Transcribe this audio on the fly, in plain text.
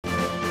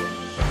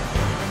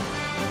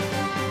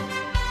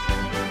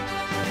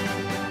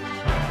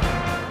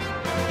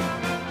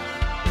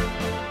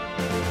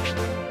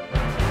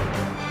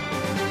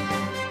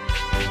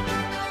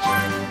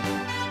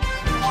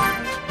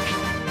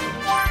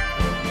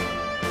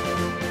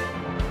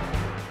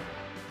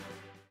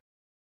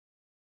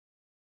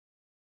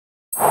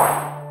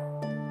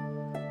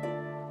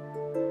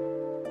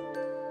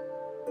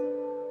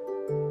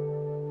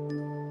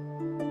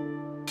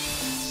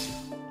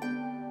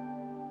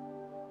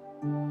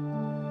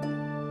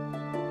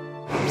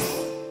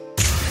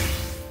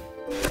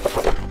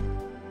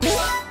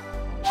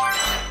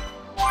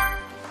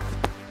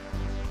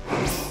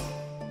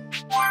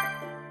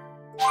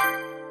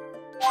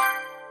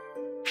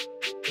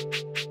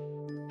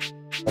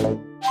If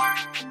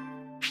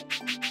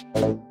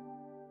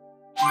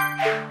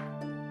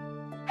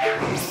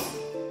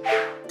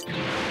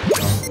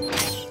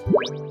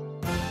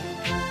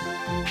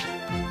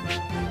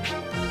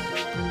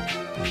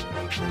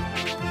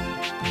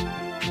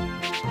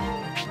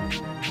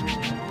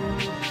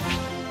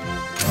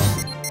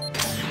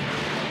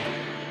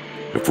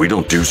we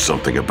don't do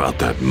something about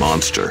that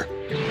monster,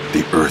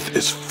 the Earth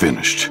is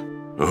finished.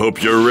 I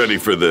hope you're ready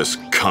for this,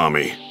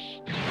 Kami.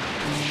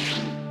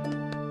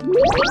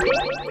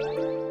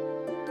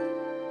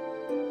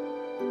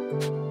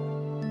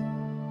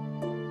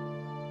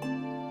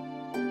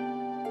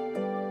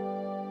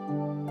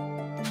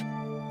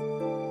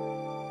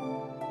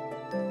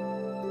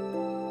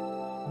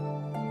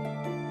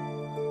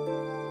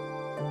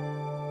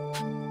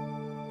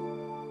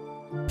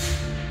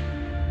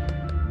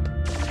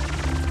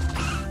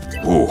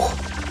 Whoa,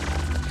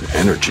 the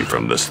energy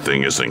from this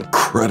thing is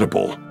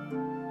incredible.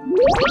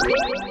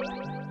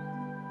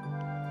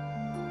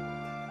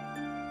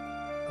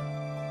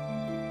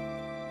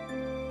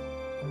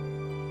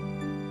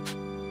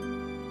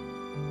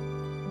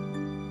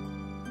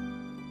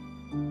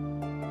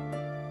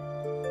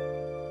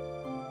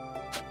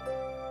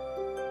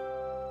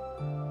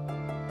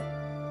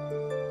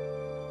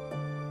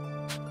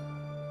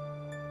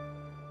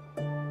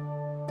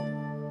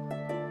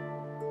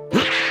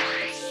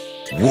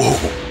 Whoa,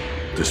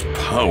 this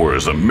power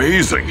is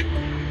amazing.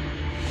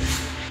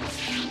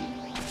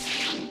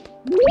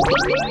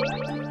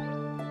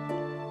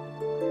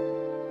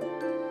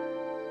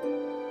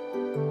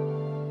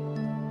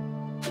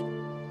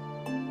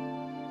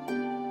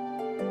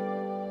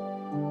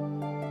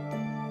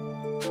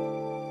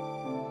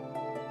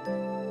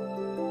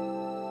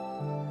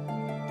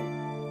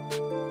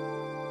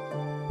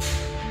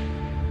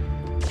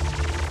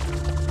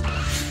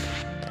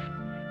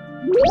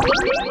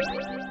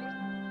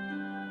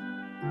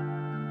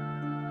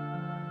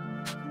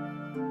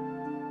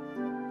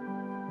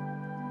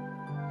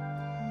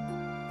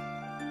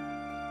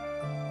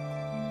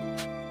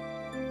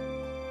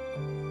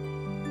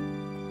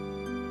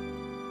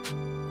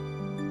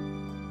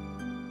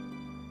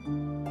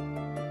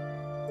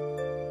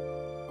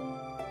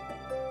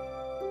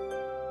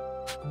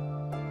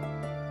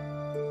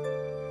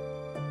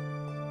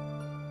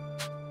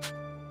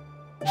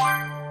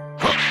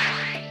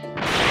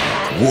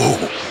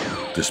 Whoa,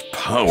 this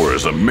power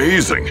is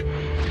amazing.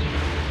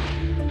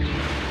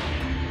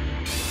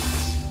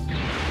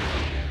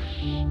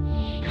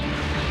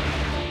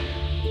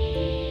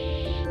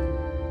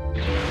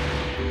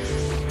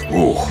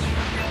 Whoa,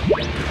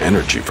 the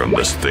energy from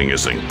this thing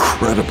is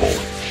incredible.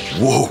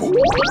 Whoa,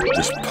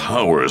 this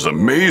power is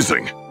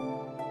amazing.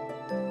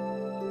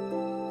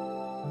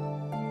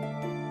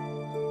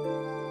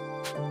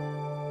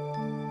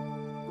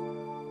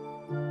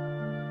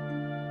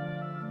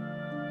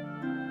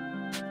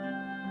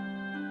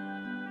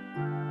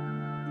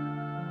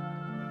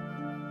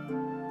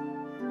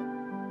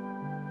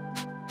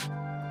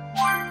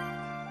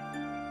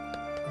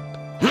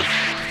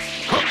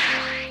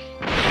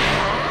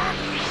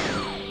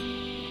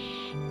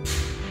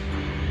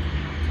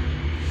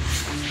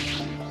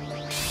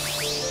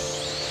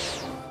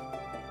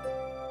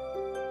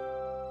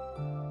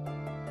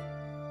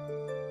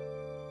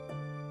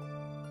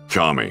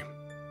 Kami,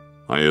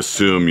 I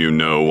assume you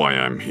know why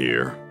I'm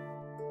here.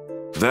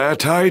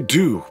 That I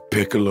do,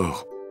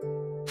 Piccolo.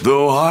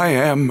 Though I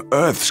am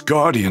Earth's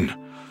guardian,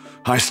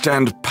 I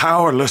stand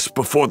powerless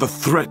before the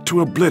threat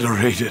to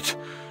obliterate it.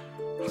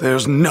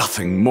 There's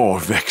nothing more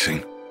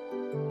vexing.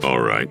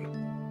 All right,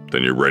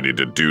 then you're ready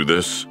to do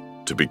this?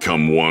 To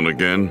become one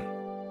again?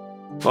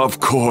 Of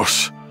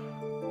course.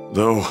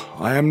 Though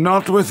I am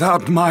not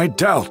without my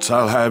doubts,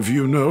 I'll have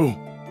you know.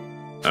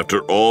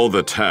 After all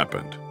that's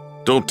happened,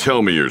 don't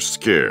tell me you're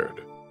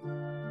scared.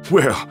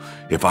 Well,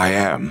 if I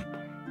am,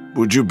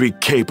 would you be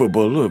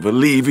capable of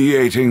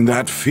alleviating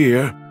that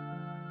fear?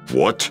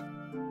 What?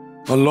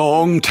 A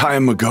long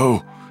time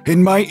ago,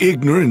 in my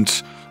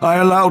ignorance, I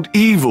allowed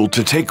evil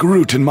to take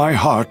root in my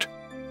heart.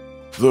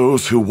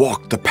 Those who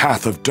walk the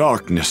path of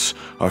darkness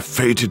are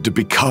fated to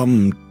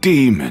become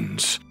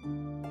demons.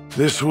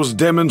 This was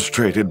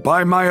demonstrated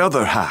by my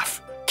other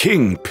half,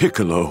 King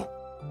Piccolo.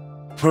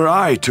 Were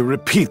I to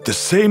repeat the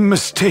same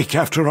mistake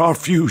after our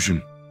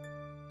fusion,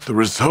 the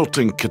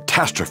resulting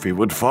catastrophe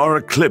would far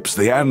eclipse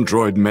the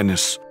android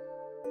menace.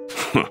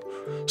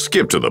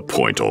 Skip to the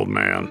point, old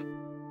man.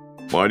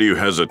 Why do you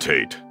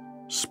hesitate?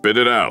 Spit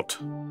it out.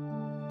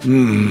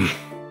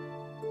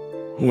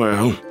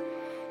 Well,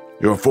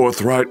 your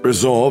forthright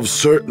resolve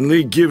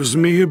certainly gives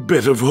me a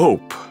bit of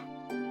hope.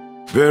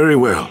 Very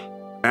well.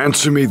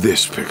 Answer me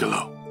this,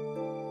 Piccolo.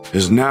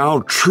 Is now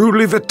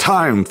truly the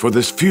time for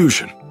this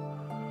fusion?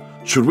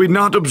 Should we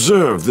not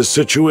observe the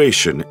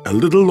situation a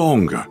little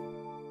longer?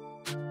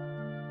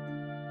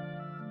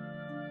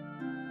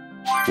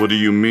 What do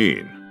you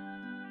mean?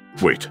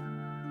 Wait,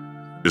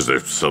 is there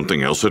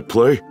something else at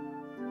play?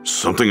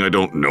 Something I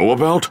don't know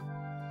about?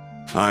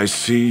 I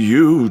see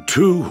you,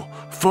 too,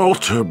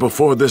 falter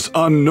before this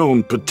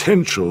unknown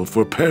potential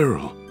for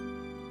peril.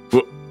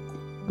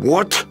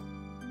 What?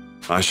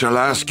 I shall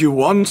ask you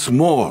once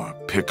more,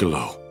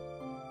 Piccolo.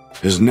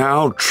 Is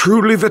now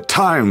truly the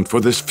time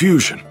for this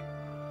fusion?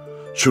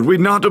 Should we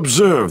not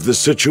observe the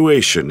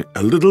situation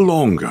a little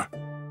longer?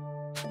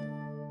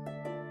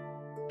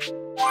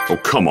 Oh,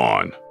 come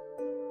on.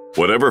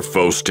 Whatever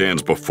foe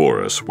stands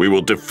before us, we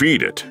will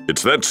defeat it.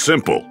 It's that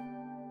simple.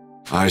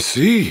 I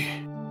see.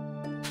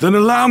 Then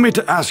allow me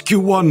to ask you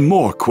one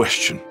more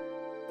question.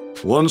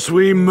 Once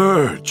we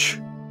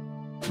merge,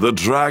 the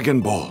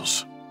Dragon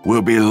Balls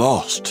will be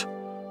lost.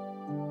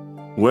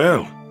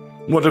 Well,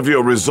 what of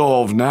your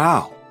resolve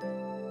now?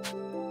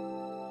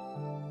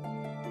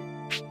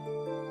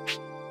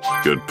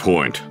 Good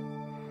point.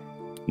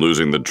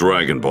 Losing the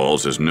Dragon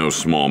Balls is no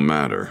small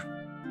matter.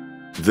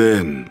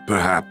 Then,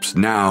 perhaps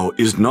now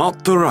is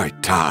not the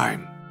right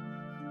time.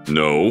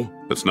 No,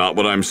 that's not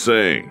what I'm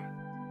saying.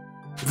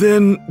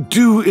 Then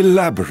do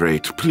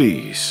elaborate,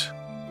 please.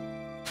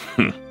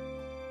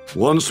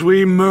 Once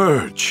we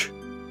merge,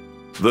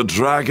 the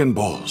Dragon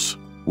Balls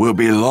will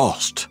be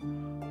lost.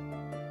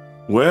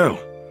 Well,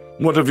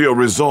 what of your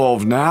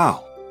resolve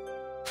now?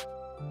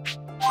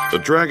 The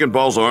Dragon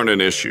Balls aren't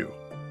an issue.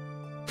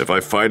 If I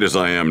fight as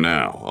I am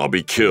now, I'll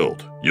be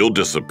killed. You'll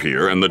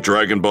disappear, and the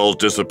Dragon Balls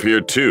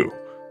disappear too.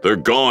 They're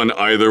gone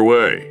either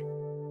way.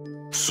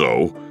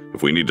 So,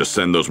 if we need to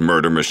send those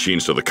murder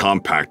machines to the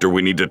compactor,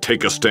 we need to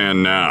take a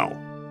stand now.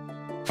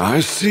 I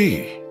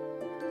see.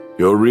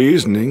 Your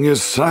reasoning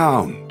is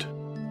sound.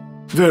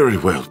 Very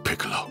well,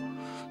 Piccolo.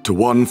 To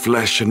one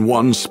flesh and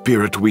one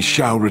spirit we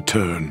shall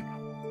return.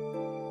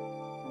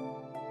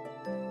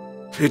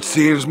 It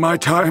seems my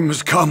time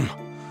has come.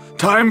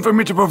 Time for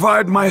me to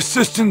provide my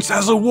assistance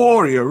as a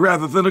warrior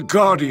rather than a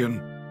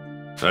guardian.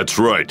 That's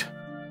right.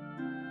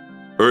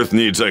 Earth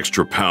needs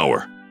extra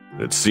power.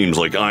 It seems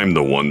like I'm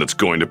the one that's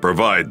going to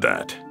provide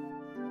that.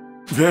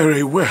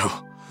 Very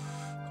well.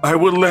 I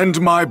will lend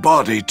my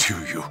body to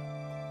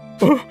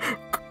you.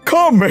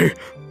 Kami!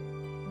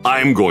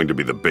 I'm going to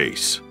be the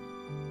base.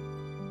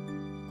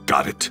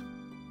 Got it?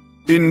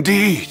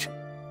 Indeed.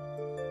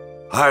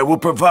 I will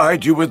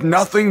provide you with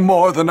nothing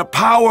more than a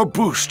power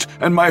boost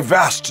and my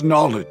vast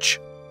knowledge.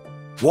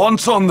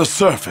 Once on the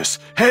surface,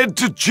 head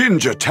to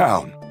Ginger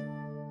Town.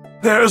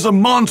 There's a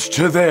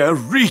monster there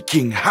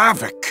wreaking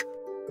havoc.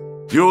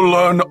 You'll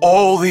learn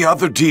all the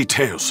other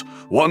details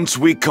once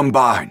we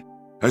combine,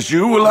 as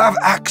you will have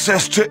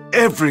access to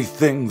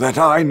everything that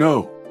I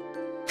know.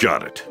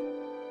 Got it.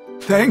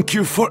 Thank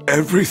you for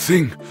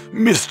everything,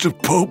 Mr.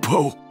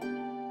 Popo.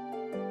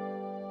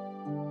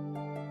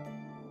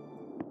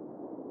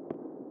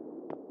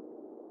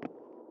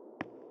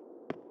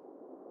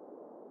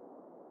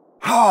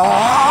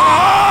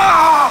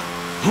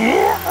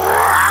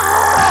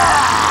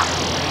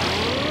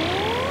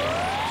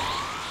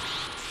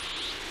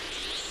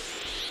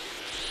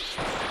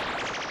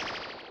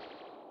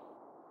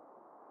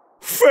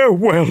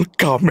 Farewell,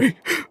 Kami.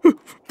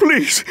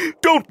 Please,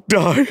 don't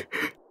die.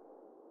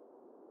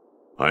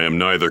 I am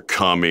neither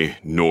Kami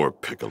nor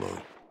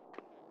Piccolo.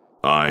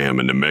 I am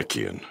a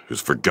Namekian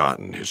who's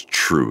forgotten his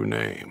true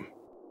name.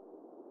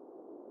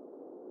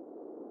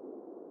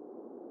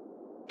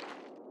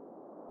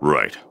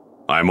 Right.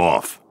 I'm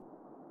off.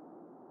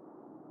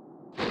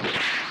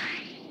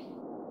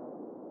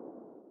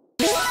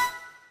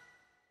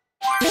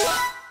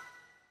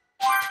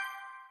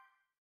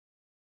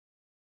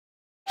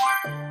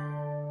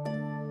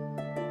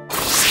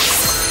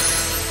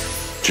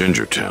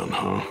 Ginger Town,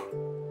 huh?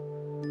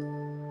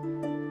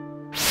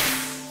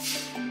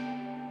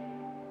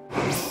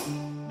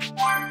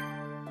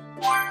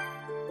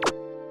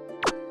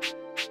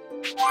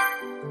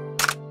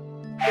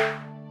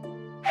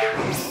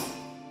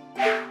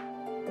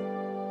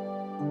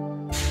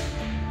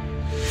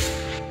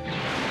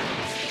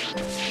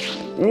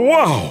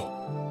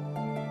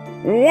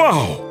 Wow!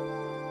 Wow!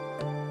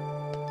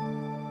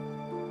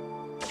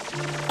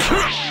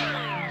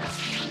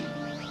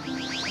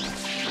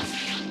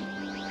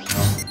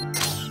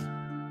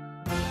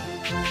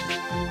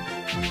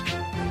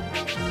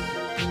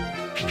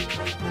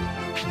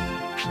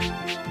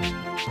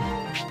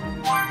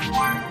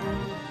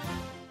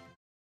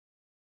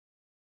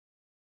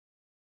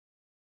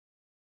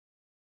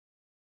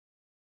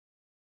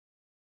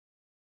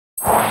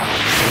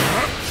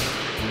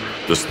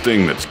 This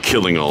thing that's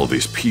killing all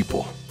these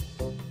people.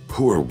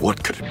 Who or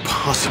what could it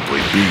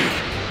possibly be?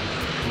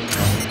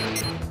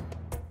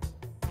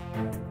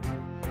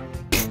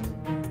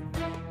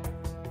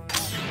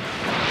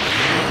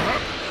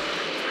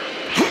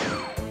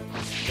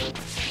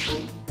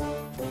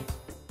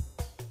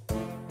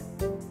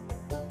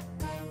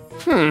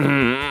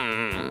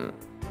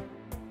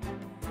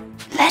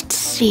 Let's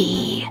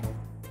see.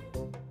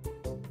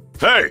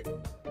 Hey!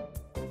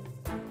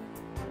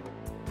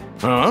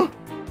 Huh?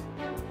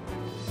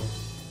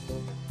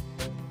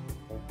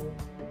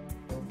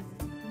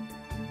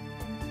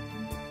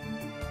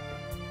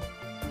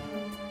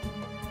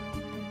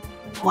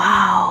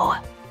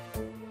 Wow.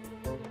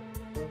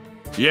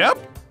 Yep.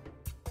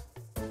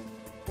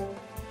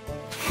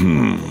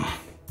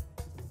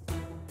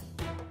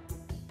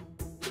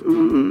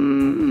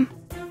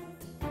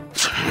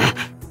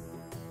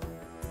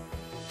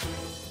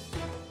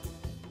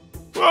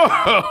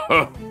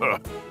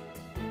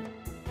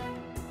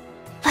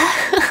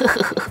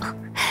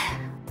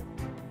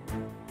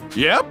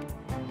 Yep.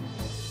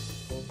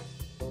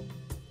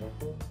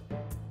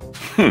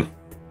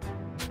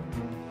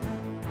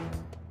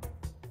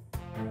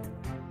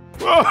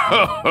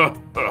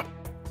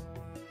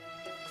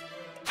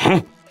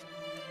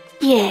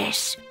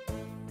 Yes.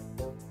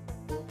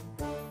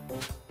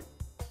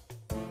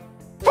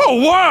 Oh,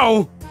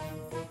 wow!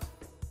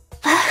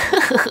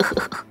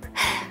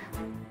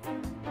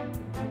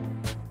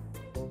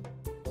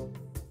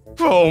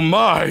 Oh,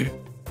 my!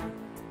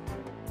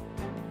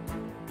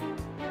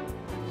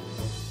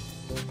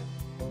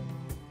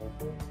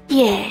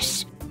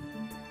 Yes.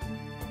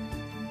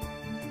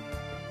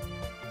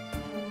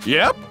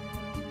 Yep.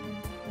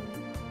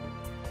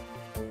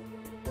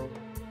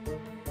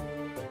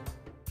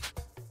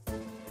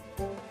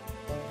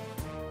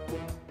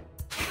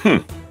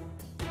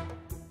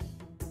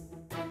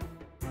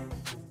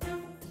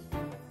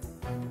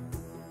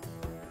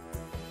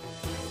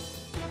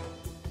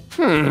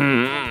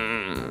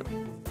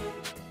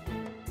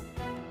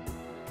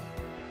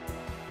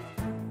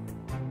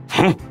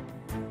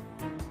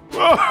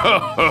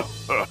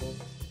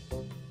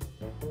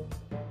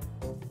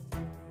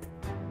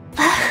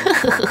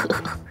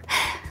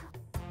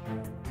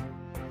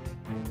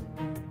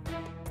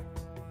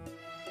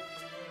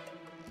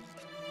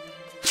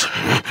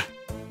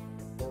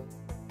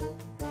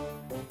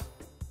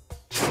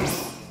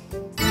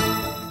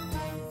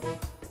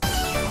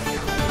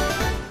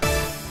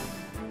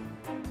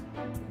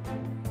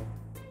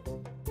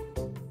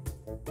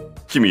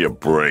 Give me a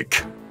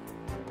break.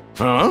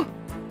 Huh?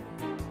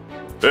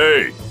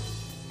 Hey!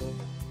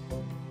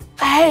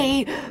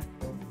 Hey.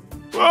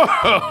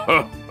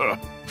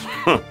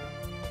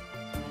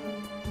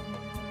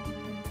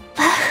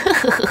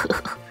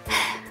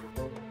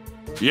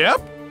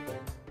 Yep.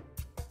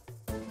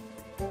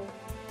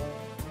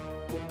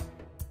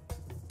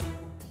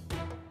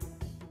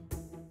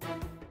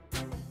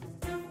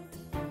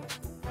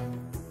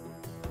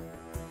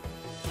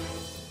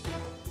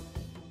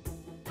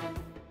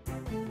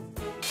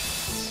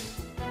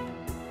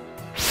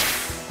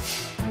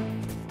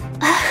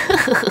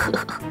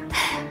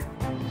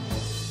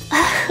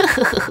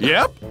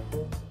 Yep.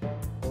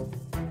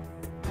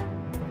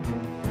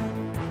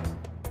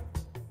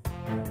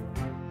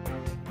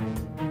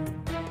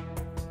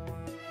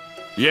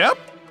 Yep.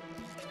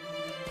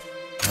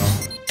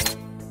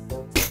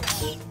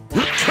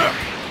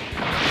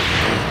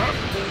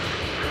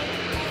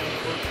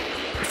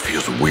 It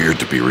feels weird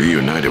to be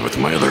reunited with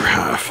my other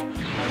half.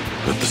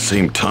 But at the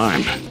same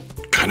time,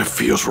 it kind of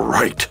feels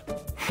right.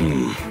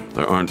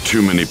 There aren't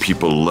too many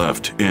people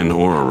left in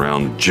or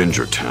around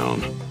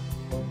Gingertown.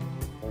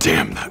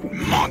 Damn that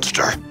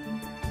monster.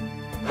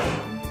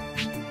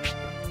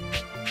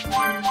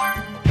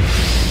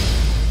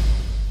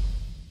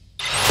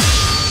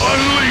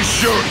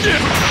 Unleash your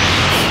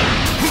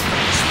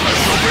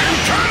Special beam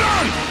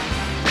cannon!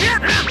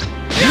 Damn it!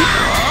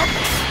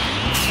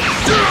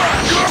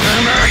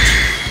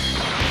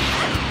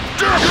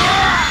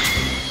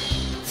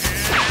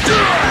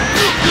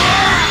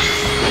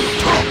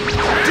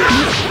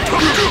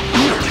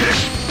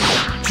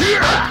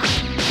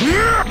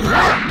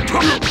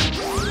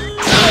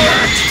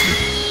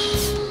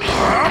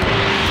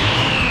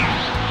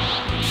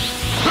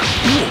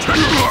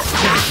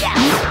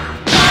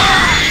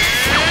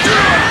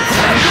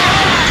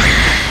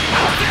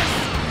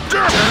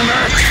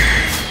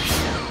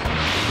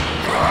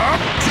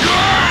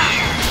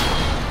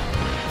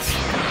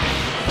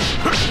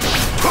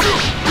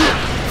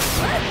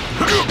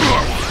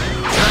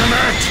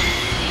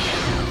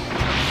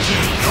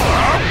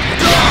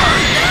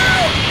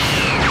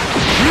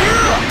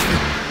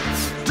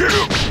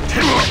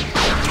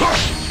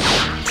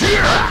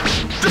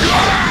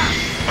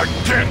 I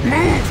can't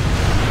move!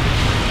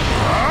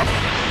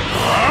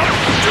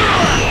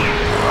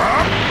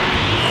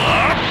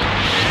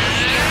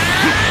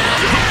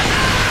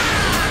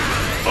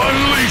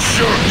 Unleash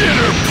your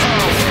inner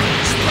power!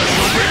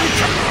 Special beam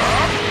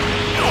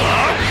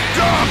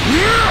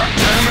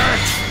damn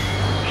it!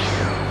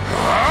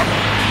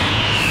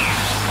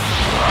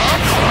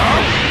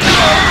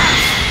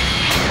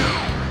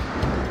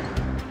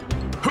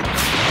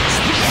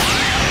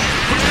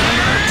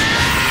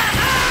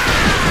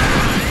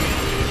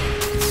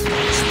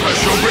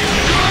 Special beam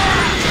damn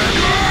it!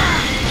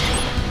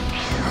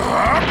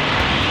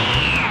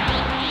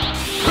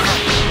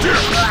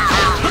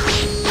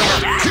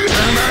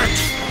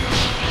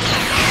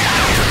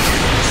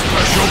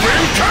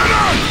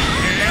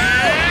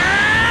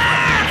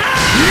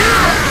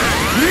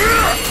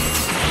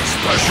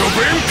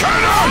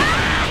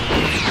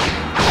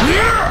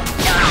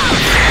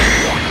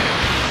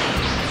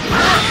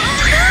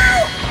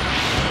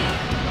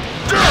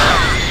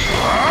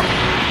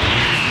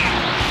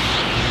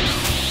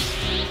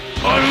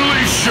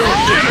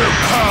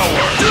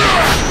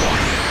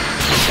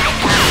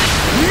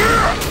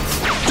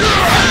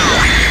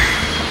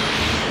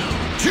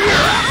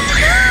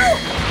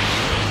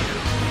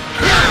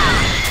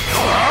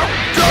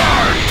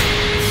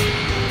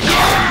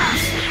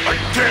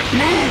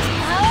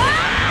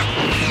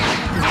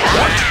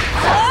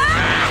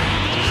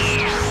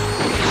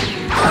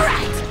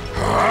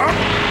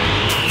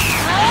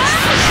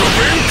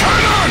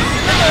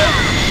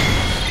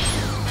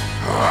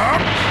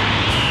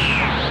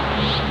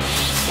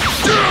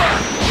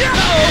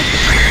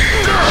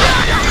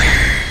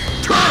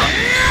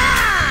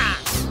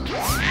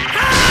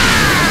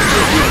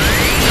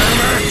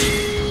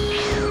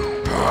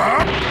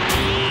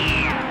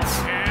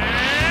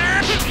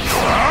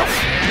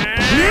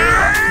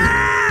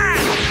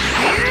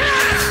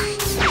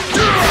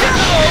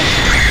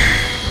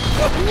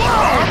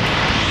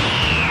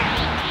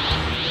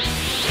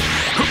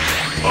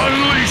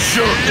 Unleash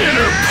your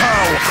inner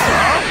power!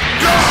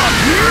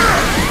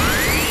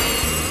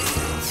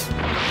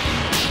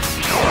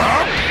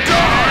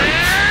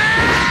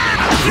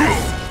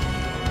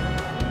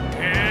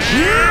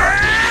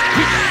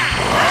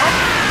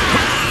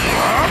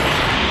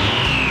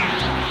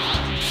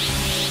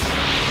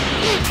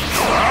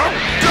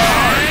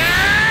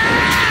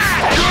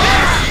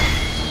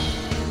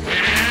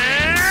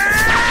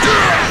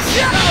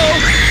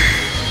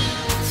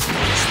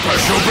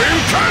 Special beam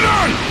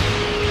cannon!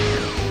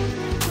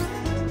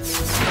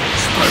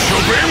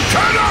 Special beam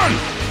cannon!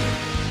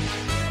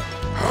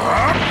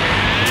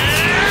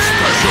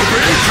 Special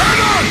beam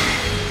cannon!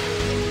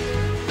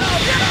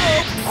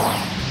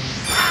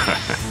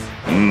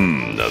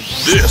 Now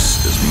this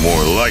is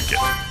more like it.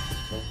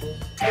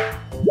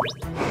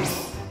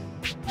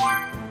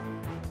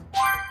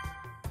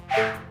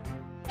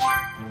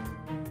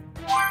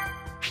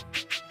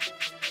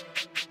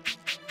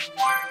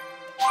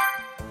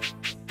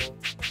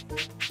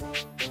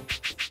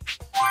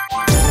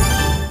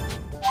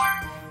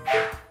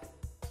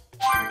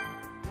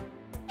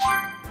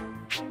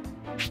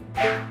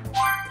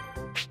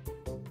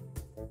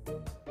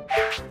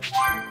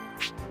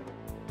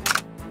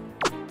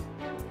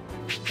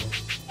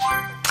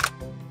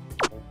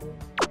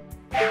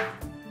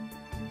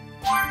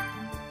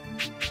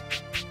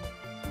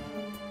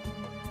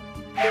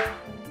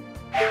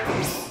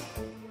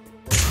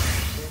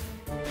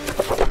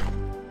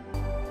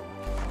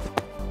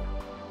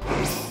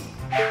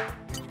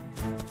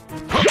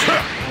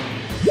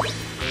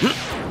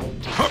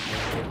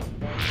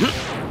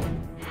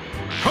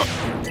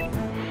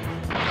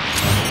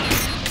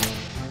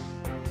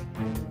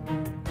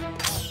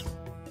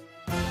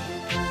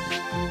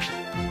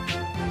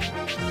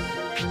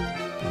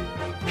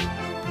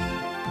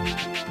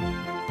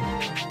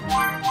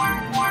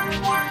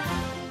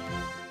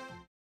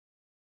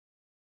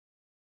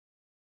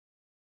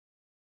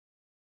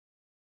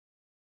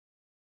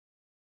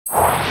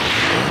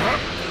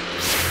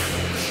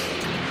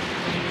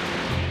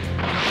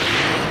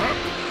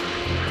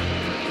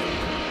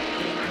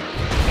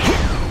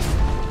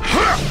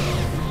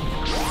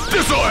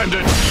 This'll end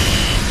it!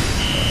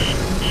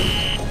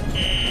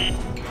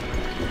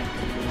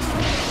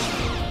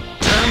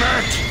 Damn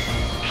it!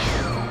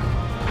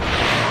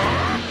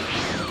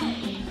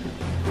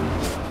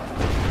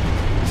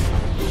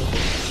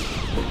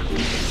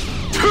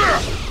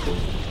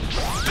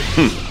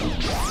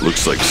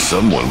 Looks like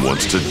someone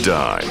wants to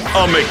die.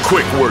 I'll make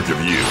quick work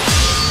of you.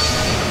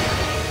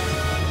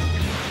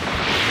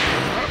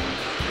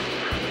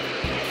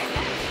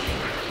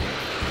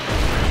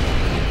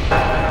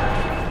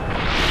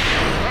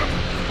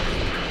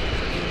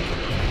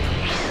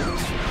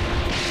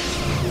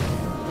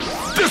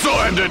 This'll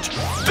end it!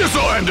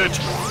 This'll end it!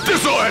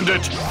 This'll end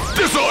it!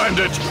 This'll end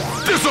it!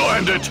 This'll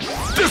end it!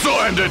 This'll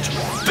end it!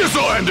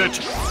 This'll end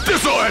it!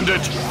 This'll end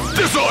it!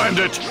 This'll end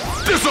it!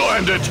 This'll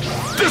end it!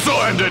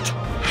 This'll end it!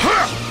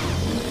 Ha!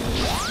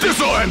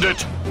 This'll end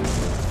it!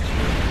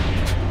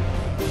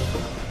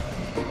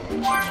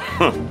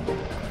 Huh.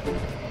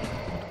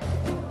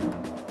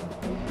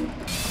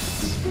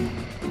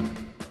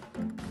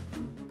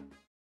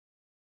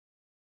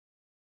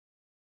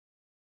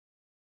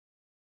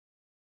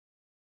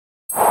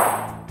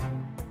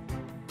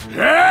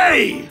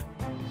 Hey!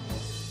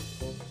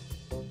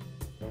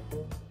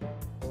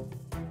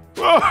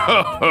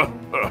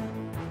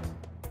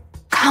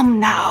 Come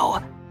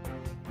now.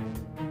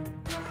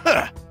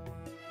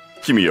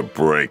 Give me a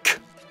break.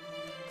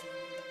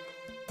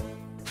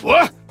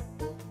 What?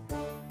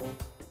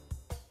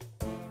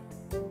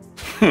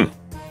 Unleash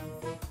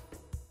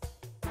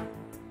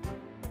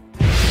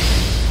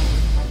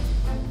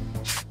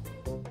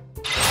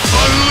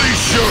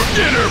your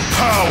inner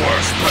power,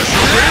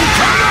 Special Beam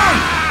Cannon!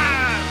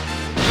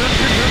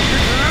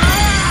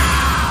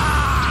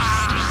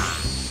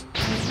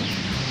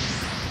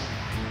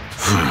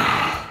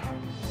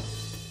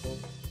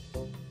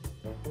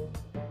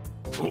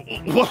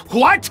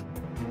 What?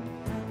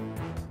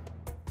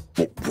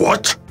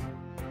 What?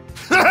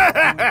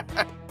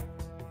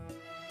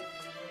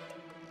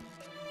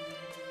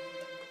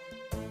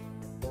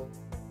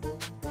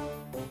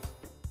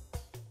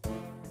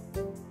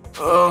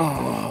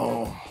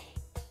 Oh.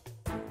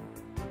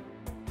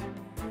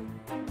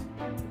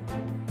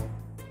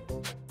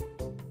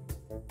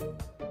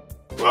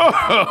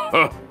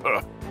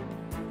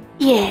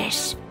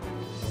 Yes.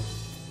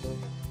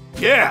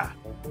 Yeah.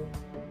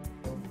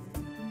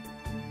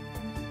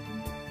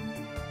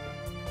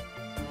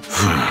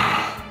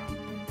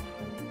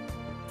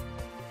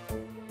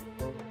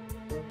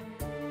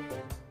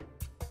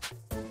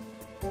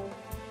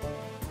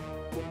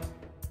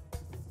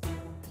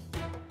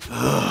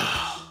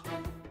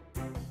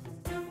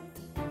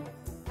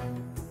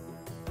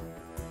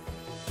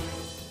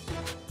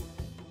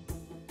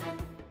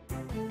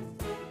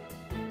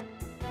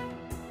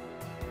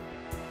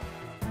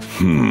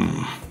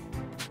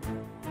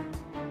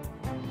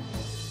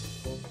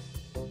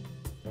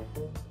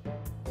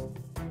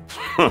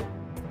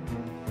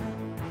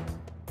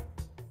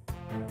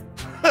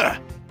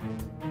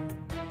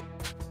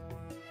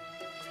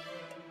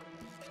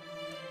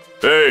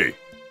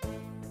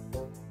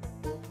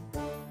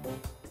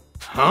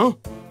 Huh?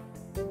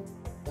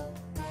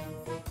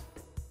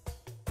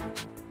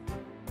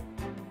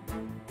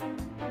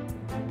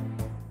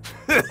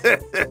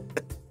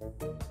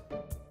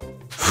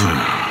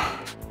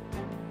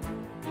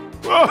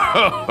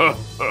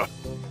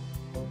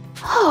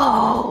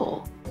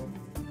 Oh.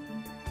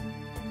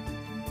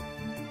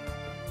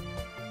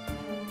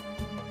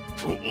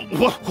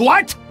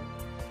 What?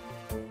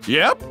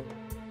 Yep.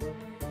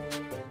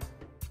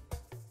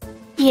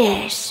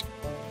 Yes.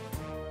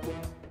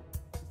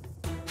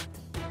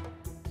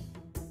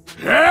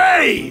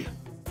 Hey!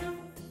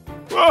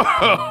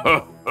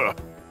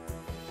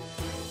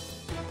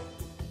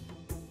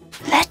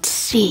 Let's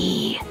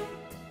see.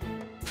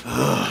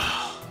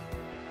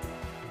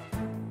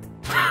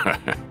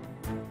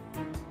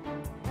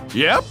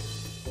 Yep.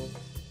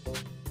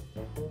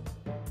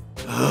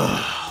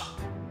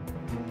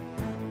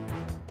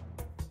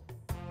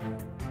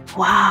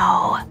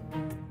 Wow.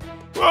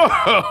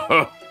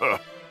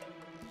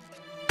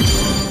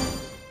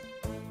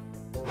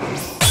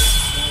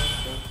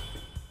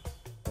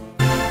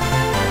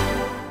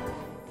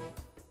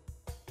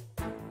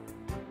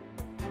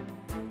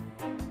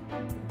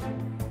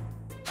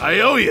 I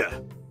owe you.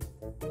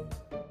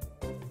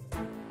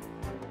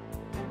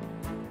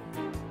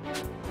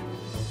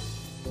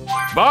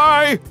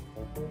 Bye.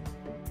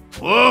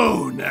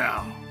 Whoa,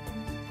 now.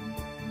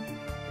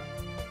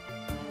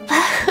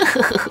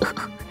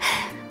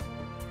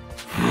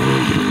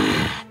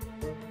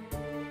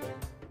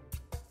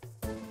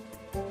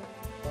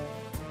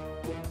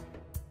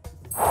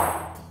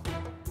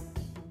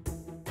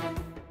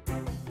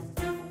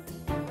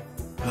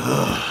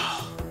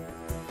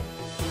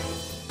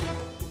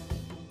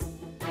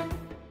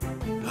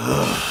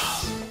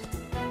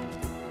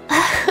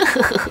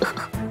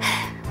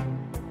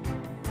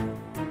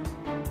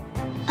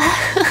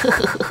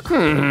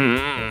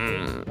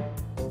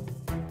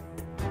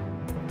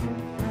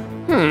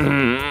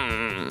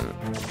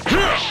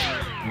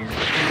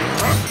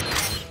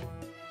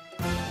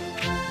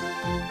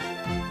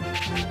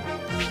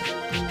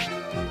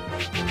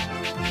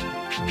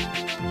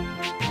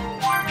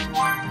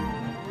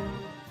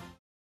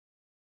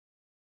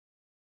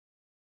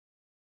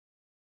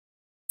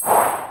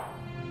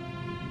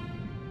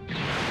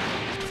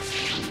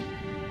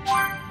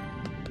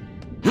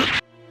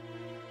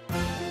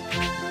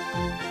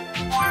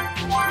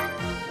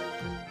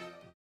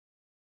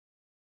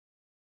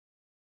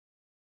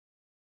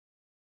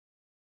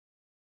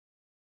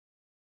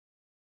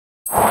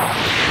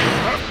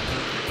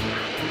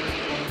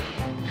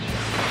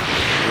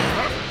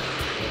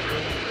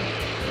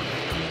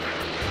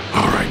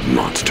 All right,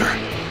 monster.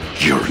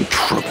 You're in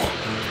trouble.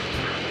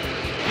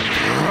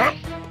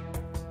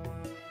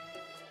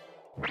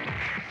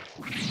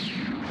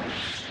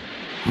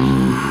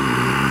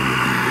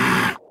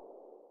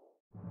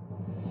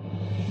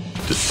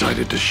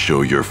 Decided to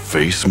show your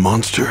face,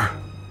 monster?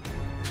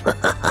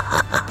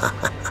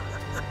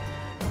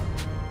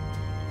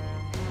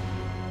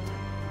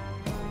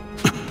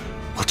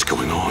 What's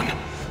going on?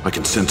 I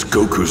can sense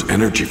Goku's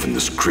energy from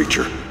this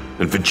creature,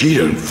 and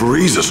Vegeta and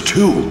Frieza's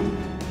too.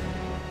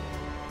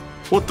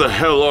 What the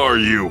hell are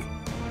you?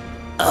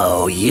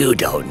 Oh, you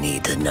don't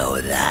need to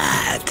know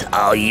that.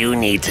 All you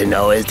need to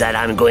know is that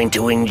I'm going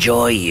to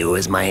enjoy you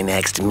as my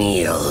next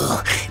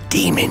meal.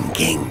 Demon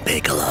King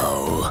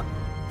Piccolo.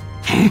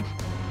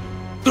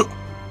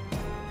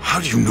 How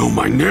do you know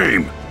my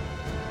name?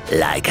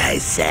 Like I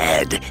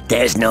said,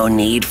 there's no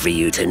need for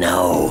you to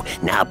know.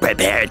 Now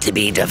prepare to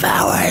be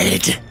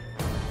devoured.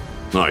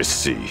 I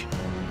see.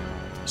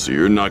 So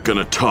you're not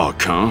gonna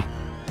talk, huh?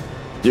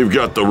 You've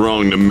got the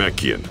wrong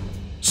Namekian.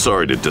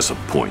 Sorry to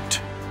disappoint.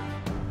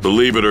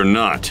 Believe it or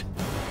not,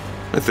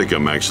 I think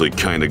I'm actually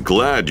kinda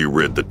glad you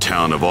rid the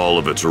town of all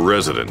of its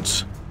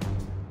residents.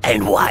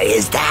 And why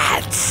is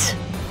that?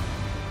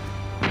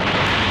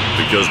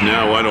 Because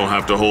now I don't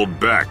have to hold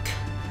back.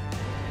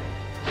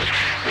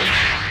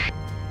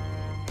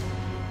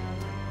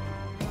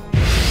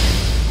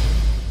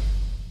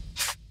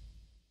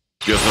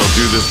 Guess I'll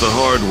do this the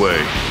hard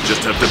way.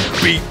 Just have to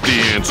beat the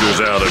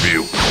answers out of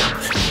you.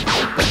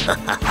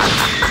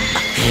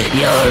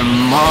 You're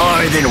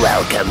more than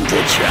welcome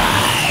to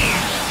try.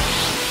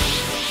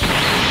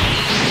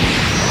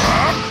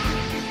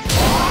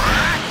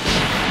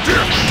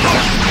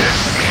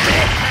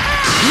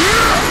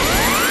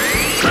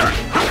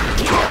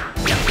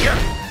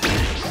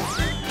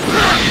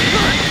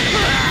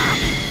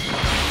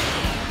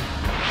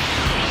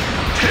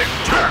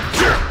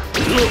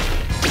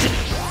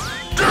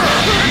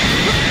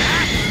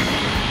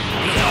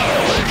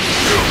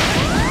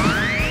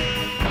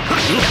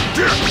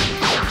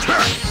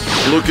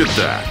 Look at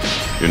that.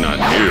 You're not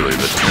nearly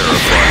the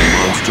terrifying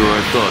monster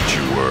I thought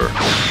you were.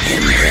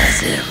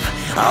 Impressive.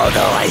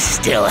 Although I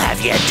still have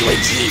yet to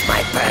achieve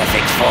my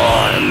perfect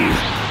form.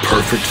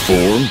 Perfect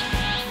form?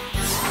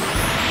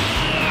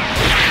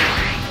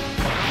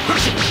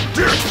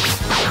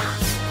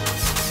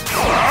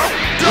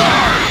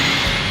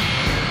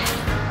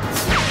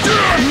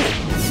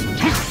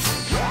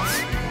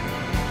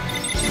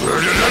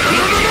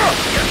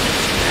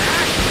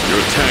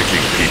 Your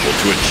attacking people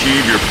to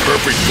achieve your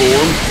perfect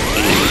form?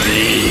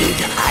 Indeed,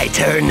 I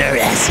turn their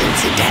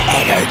essence into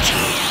energy,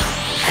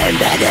 and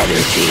that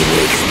energy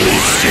makes me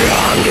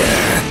stronger.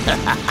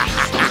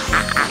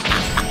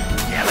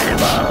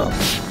 Inevitable.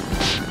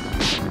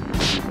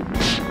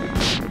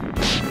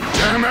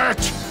 Damn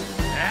it!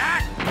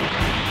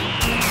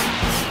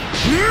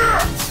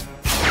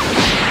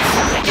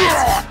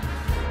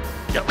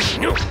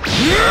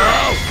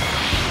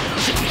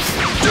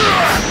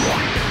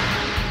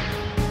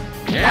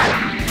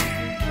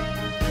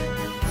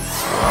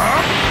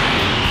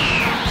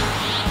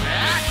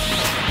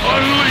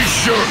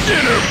 Unleash your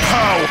inner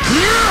power!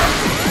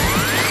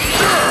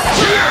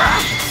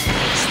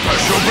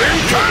 Special beam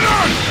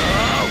cannon!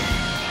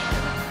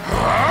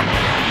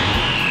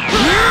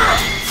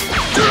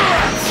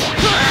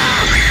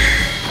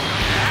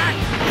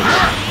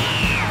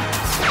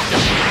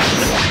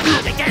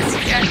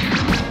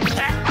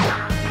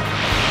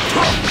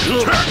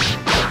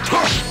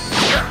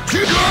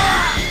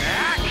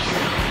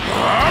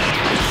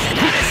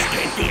 Cannot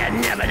escape the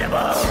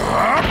inevitable.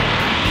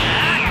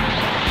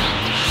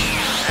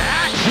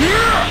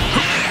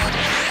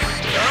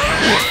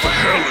 What the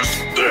hell is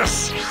this?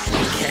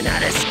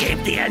 Cannot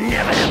escape the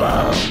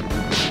inevitable.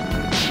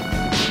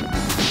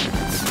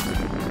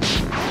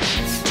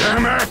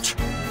 Damn it!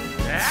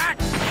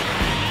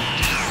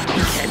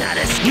 Cannot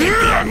escape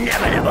the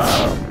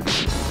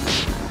inevitable.